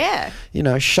creator. Yeah. You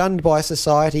know, shunned by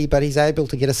society, but he's able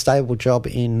to get a stable job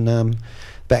in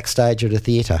backstage at a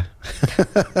theatre.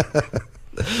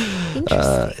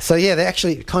 So yeah, they're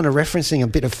actually kind of referencing a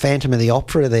bit of Phantom of the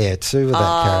Opera there too with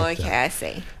that character. Oh, okay, I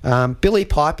see. Billie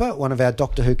Piper, one of our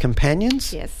Doctor Who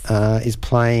companions, is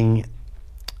playing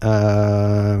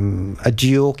a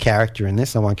dual character in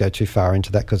this. I won't go too far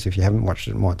into that because if you haven't watched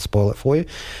it might spoil it for you.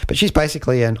 But she's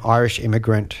basically an Irish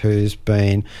immigrant who's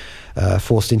been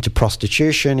forced into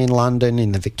prostitution in London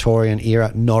in the Victorian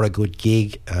era. Not a good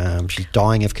gig. She's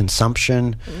dying of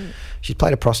consumption. She's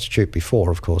played a prostitute before,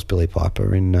 of course, Billie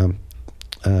Piper in...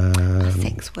 a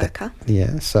sex worker.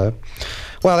 So...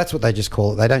 Well, that's what they just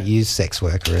call it. They don't use sex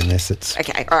worker in this. It's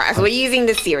okay, all right. So we're using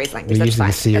the series language. We're using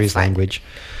the series language.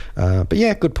 But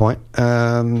yeah, good point.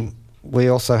 We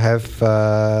also have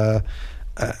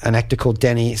an actor called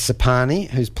Danny Sapani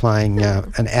who's playing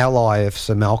an ally of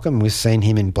Sir Malcolm. We've seen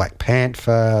him in Black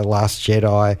Panther, Last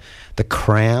Jedi, The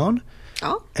Crown,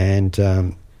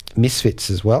 and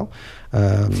Misfits as well.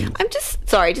 I'm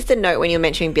just a note when you're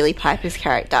mentioning Billie Piper's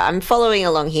character. I'm following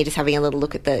along here, just having a little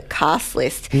look at the cast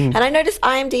list, and I noticed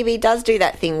IMDb does do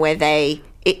that thing where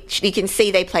you can see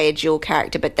they play a dual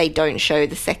character, but they don't show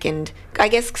the second, I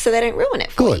guess, so they don't ruin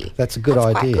it for you. That's a good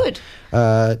idea. Quite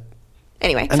good.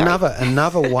 Anyway,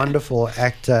 another wonderful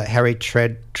actor, Harry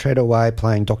Treadaway,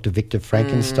 playing Dr. Victor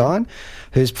Frankenstein,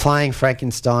 who's playing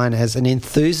Frankenstein as an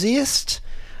enthusiast.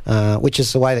 Which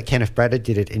is the way that Kenneth Branagh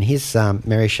did it in his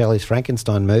Mary Shelley's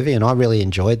Frankenstein movie, and I really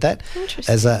enjoyed that.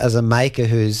 As a maker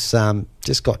who's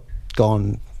just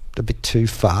gone a bit too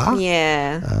far.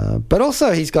 Yeah. But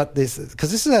also he's got this,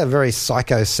 because this is a very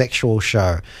psychosexual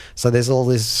show, so there's all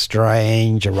these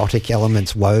strange erotic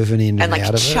elements woven in and out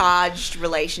of it. And charged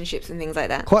relationships and things like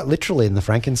that. Quite literally in the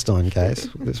Frankenstein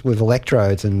case, with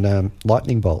electrodes and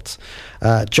lightning bolts.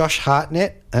 Josh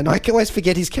Hartnett, and I always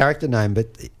forget his character name, but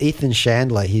Ethan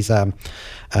Chandler, he's an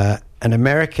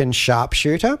American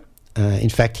sharpshooter. In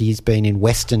fact, he's been in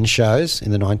Western shows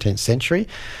in the 19th century.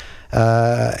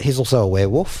 He's also a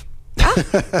werewolf.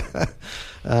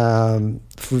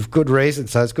 For good reason.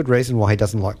 So it's good reason why he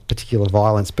doesn't like particular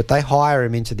violence. But they hire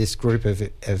him into this group of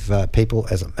people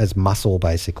as muscle,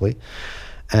 basically.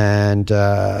 And,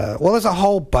 there's a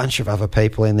whole bunch of other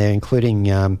people in there, including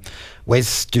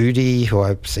Wes Studi, who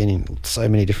I've seen in so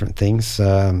many different things.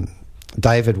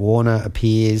 David Warner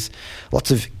appears.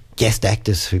 Lots of guest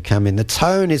actors who come in. The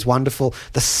tone is wonderful.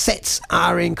 The sets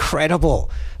are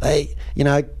incredible.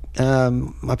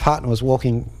 My partner was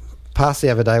walking past the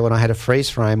other day when I had a freeze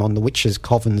frame on the Witch's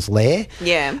Coven's lair.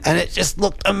 Yeah. And it just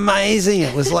looked amazing.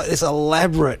 It was like this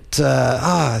elaborate,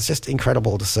 it's just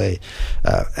incredible to see.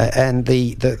 And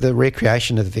the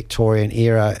recreation of the Victorian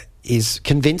era is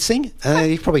convincing.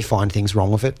 You probably find things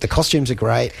wrong with it. The costumes are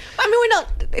great. I mean,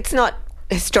 it's not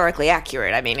historically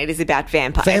accurate. I mean, it is about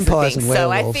vampires and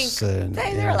werewolves. So I think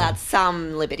they're allowed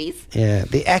some liberties. Yeah,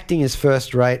 the acting is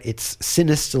first rate. It's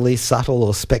sinisterly subtle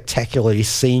or spectacularly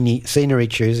scenery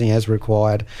choosing as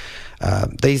required.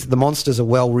 The monsters are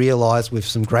well realised with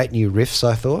some great new riffs,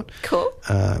 I thought. Cool.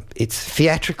 It's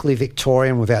theatrically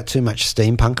Victorian without too much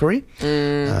steampunkery.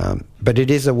 But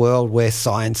it is a world where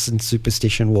science and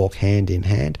superstition walk hand in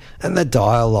hand. And the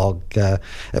dialogue, at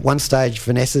one stage,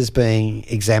 Vanessa's being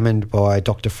examined by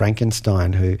Dr.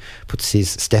 Frankenstein, who puts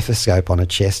his stethoscope on her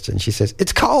chest, and she says,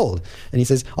 "It's cold." And he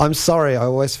says, "I'm sorry, I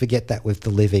always forget that with the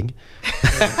living."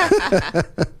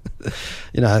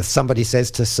 Somebody says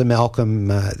to Sir Malcolm,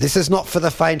 "This is not for the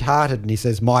faint-hearted," and he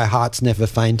says, "My heart's never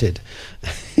fainted."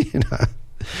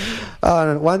 Oh,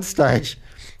 and at one stage,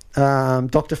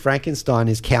 Dr. Frankenstein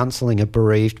is counselling a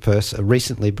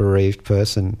recently bereaved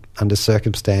person under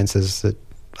circumstances that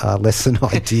are less than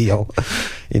ideal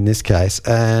in this case,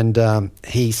 and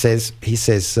he says,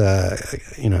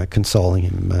 consoling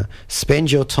him,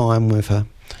 "Spend your time with her.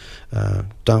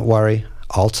 Don't worry,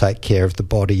 I'll take care of the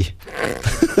body."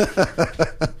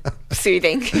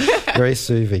 Soothing. Very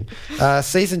soothing.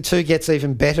 Season 2 gets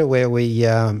even better, where we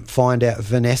find out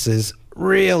Vanessa's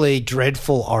really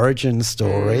dreadful origin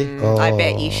story. I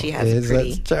bet you she has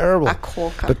that's terrible. A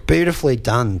corker. But beautifully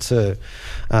done too.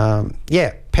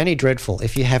 Penny Dreadful,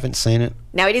 if you haven't seen it.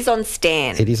 Now it is on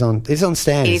Stan. It is on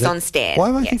Stan. It is on Stan. Why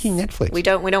am I thinking Netflix? We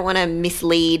don't want to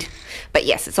mislead, but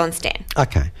yes, it's on Stan.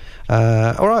 Okay.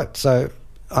 All right. So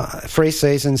 3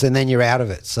 seasons and then you're out of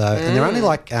it. So and they're only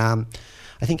like I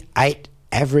think 8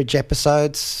 average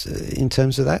episodes in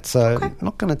terms of that. So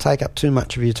not going to take up too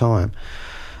much of your time.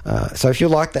 So if you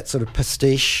like that sort of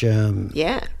pastiche,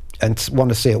 and want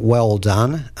to see it well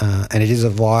done, and it is a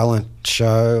violent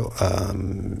show,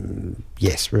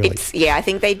 yes, really. I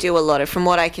think they do a lot of, from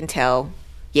what I can tell,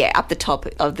 up the top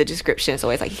of the description, it's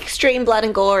always like extreme blood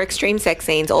and gore, extreme sex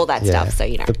scenes, all that stuff. So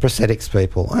the prosthetics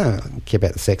people, I don't care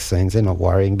about the sex scenes; they're not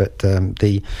worrying, but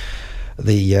the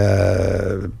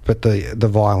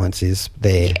violence is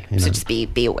there. So just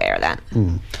be aware of that.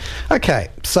 Okay,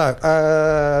 so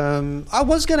I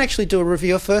was going to actually do a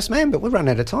review of First Man, but we've run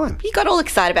out of time. You got all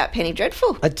excited about Penny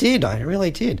Dreadful. I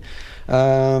really did.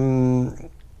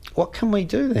 What can we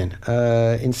do then?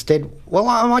 Instead, well,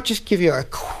 I might just give you a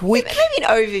quick... Maybe an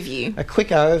overview. A quick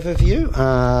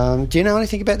overview. Do you know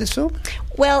anything about this film?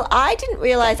 Well, I didn't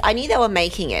realise... I knew they were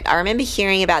making it. I remember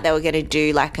hearing about they were going to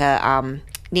do like a...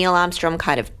 Neil Armstrong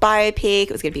kind of biopic.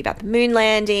 It was going to be about the moon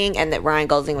landing, and that Ryan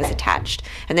Gosling was attached.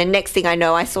 And then next thing I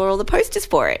know, I saw all the posters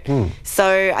for it.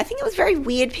 So I think it was very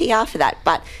weird PR for that.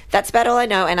 But that's about all I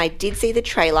know. And I did see the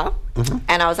trailer,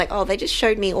 and I was like, oh, they just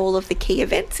showed me all of the key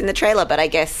events in the trailer. But I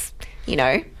guess,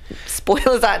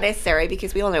 spoilers aren't necessary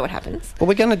because we all know what happens. Well,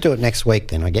 we're going to do it next week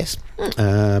then, I guess.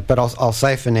 But I'll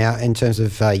say for now, in terms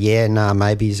of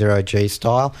maybe 0G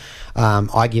style,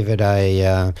 I give it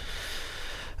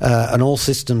an all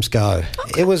systems go.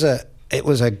 Okay. It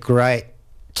was a great,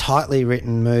 tightly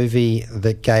written movie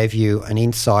that gave you an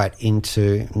insight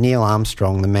into Neil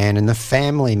Armstrong, the man, and the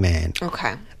family man.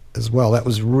 Okay. As well, that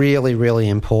was really, really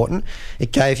important.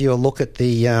 It gave you a look at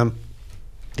the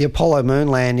Apollo moon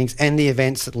landings and the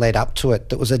events that led up to it.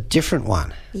 That was a different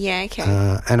one. Yeah. Okay.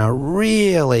 And a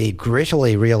really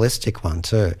grittily realistic one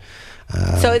too.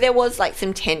 So there was like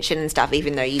some tension and stuff,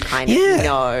 even though you kind of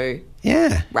know.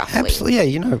 Yeah, roughly. Absolutely.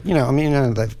 Yeah, I mean,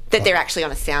 that they're actually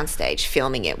on a soundstage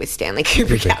filming it with Stanley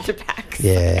Kubrick out the back. So.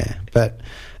 Yeah, but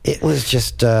it was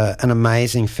just an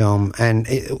amazing film, and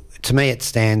to me, it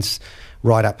stands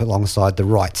right up alongside The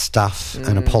Right Stuff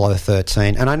and Apollo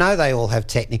 13. And I know they all have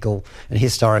technical and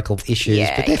historical issues,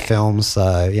 but they're films, so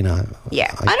I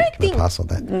don't think pass on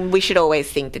that. We should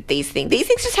always think that these things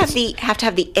just have to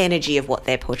have the energy of what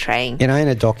they're portraying. In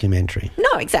a documentary.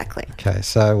 No, exactly. Okay,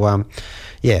 so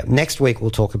next week we'll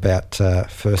talk about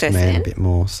First Man a bit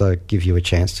more, so give you a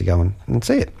chance to go and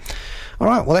see it. All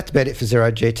right, well, that's about it for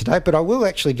 0G today, but I will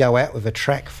actually go out with a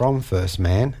track from First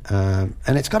Man,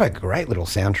 and it's got a great little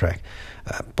soundtrack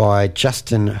by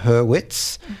Justin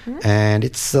Hurwitz, and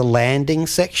it's the landing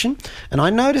section. And I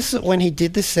noticed that when he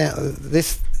did this,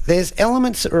 there's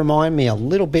elements that remind me a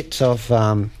little bit of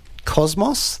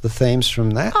Cosmos, the themes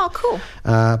from that. Oh, cool.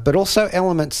 But also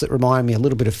elements that remind me a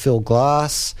little bit of Phil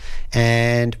Glass,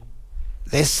 and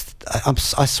I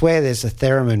swear there's a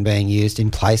theremin being used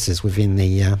in places within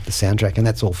the soundtrack, and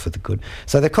that's all for the good.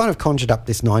 So they've kind of conjured up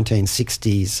this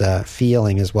 1960s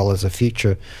feeling as well as a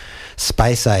future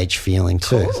space age feeling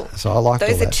too. Cool. So I like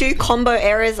those are two combo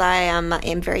eras I am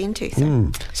very into.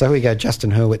 So here we go,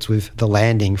 Justin Hurwitz with The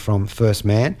Landing from First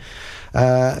Man.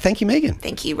 Thank you, Megan.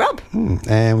 Thank you, Rob.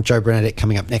 And Joe Bernadette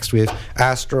coming up next with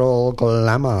Astral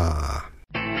Glamour.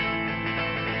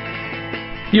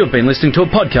 You have been listening to a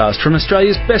podcast from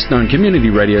Australia's best-known community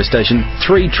radio station,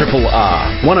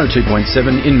 3RRR,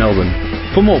 102.7 in Melbourne.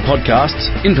 For more podcasts,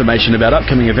 information about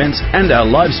upcoming events and our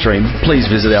live stream, please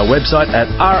visit our website at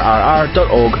rrr.org.au.